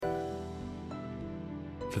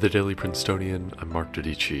For the Daily Princetonian, I'm Mark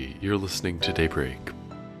Dodici. You're listening to Daybreak.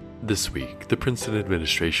 This week, the Princeton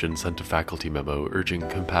administration sent a faculty memo urging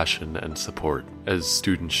compassion and support as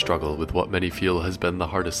students struggle with what many feel has been the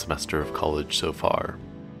hardest semester of college so far.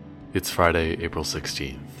 It's Friday, April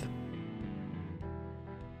 16th.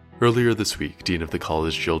 Earlier this week, Dean of the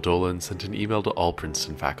College Jill Dolan sent an email to all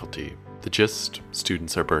Princeton faculty. The gist: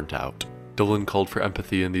 students are burnt out. Dolan called for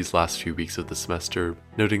empathy in these last few weeks of the semester,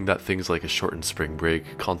 noting that things like a shortened spring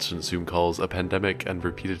break, constant Zoom calls, a pandemic, and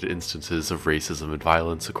repeated instances of racism and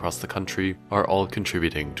violence across the country are all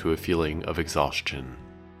contributing to a feeling of exhaustion.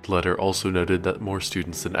 The letter also noted that more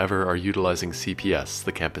students than ever are utilizing CPS,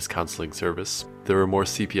 the campus counseling service. There were more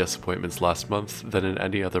CPS appointments last month than in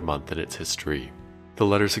any other month in its history. The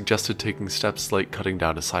letter suggested taking steps like cutting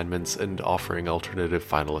down assignments and offering alternative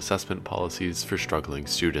final assessment policies for struggling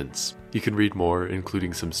students. You can read more,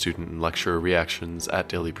 including some student and lecturer reactions, at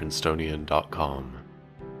dailyprincetonian.com.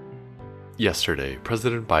 Yesterday,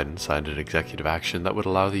 President Biden signed an executive action that would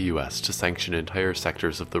allow the US to sanction entire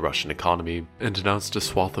sectors of the Russian economy and announced a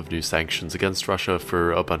swath of new sanctions against Russia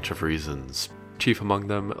for a bunch of reasons. Chief among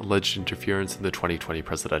them, alleged interference in the 2020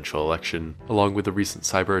 presidential election, along with the recent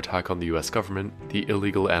cyber attack on the US government, the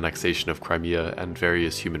illegal annexation of Crimea, and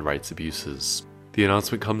various human rights abuses. The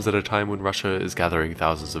announcement comes at a time when Russia is gathering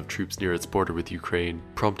thousands of troops near its border with Ukraine,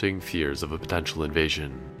 prompting fears of a potential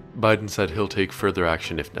invasion. Biden said he'll take further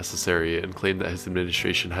action if necessary and claimed that his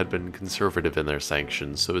administration had been conservative in their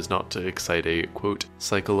sanctions so as not to excite a, quote,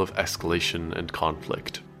 cycle of escalation and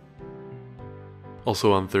conflict.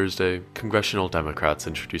 Also on Thursday, congressional Democrats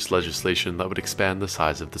introduced legislation that would expand the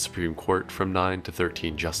size of the Supreme Court from 9 to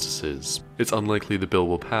 13 justices. It's unlikely the bill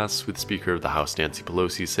will pass, with Speaker of the House Nancy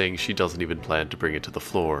Pelosi saying she doesn't even plan to bring it to the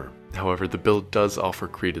floor. However, the bill does offer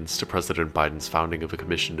credence to President Biden's founding of a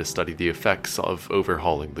commission to study the effects of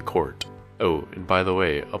overhauling the court. Oh, and by the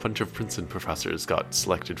way, a bunch of Princeton professors got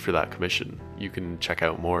selected for that commission. You can check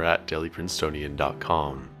out more at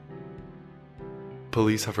dailyprincetonian.com.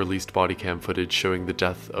 Police have released body cam footage showing the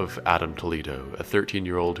death of Adam Toledo, a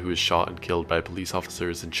 13-year-old who was shot and killed by police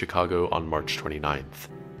officers in Chicago on March 29th.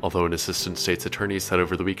 Although an assistant state's attorney said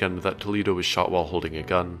over the weekend that Toledo was shot while holding a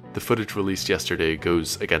gun, the footage released yesterday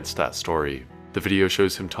goes against that story. The video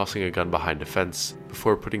shows him tossing a gun behind a fence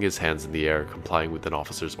before putting his hands in the air, complying with an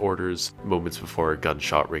officer's orders, moments before a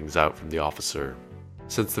gunshot rings out from the officer.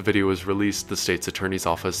 Since the video was released, the state's attorney's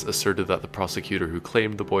office asserted that the prosecutor who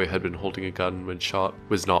claimed the boy had been holding a gun when shot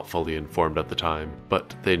was not fully informed at the time,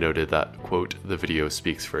 but they noted that, quote, the video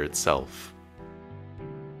speaks for itself.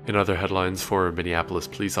 In other headlines, former Minneapolis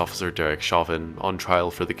police officer Derek Chauvin, on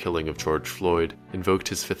trial for the killing of George Floyd, invoked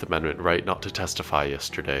his Fifth Amendment right not to testify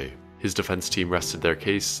yesterday. His defense team rested their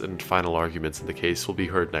case, and final arguments in the case will be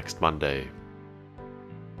heard next Monday.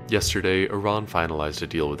 Yesterday, Iran finalized a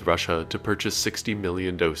deal with Russia to purchase 60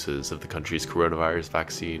 million doses of the country's coronavirus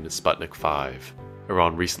vaccine, Sputnik V.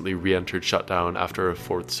 Iran recently re-entered shutdown after a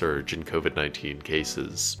fourth surge in COVID-19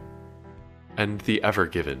 cases. And the Ever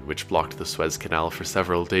Given, which blocked the Suez Canal for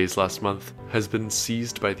several days last month, has been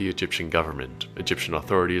seized by the Egyptian government. Egyptian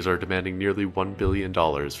authorities are demanding nearly $1 billion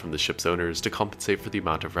from the ship's owners to compensate for the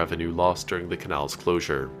amount of revenue lost during the canal's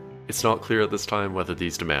closure. It's not clear at this time whether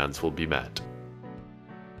these demands will be met.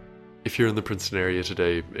 If you're in the Princeton area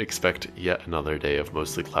today, expect yet another day of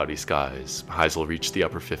mostly cloudy skies. Highs will reach the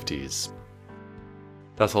upper 50s.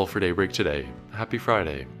 That's all for Daybreak today. Happy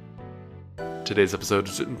Friday. Today's episode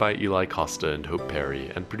was written by Eli Costa and Hope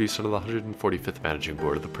Perry and produced under the 145th Managing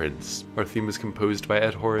Board of the Prince. Our theme was composed by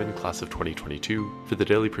Ed Horan, class of 2022. For the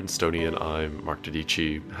Daily Princetonian, I'm Mark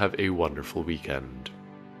Dodici. Have a wonderful weekend.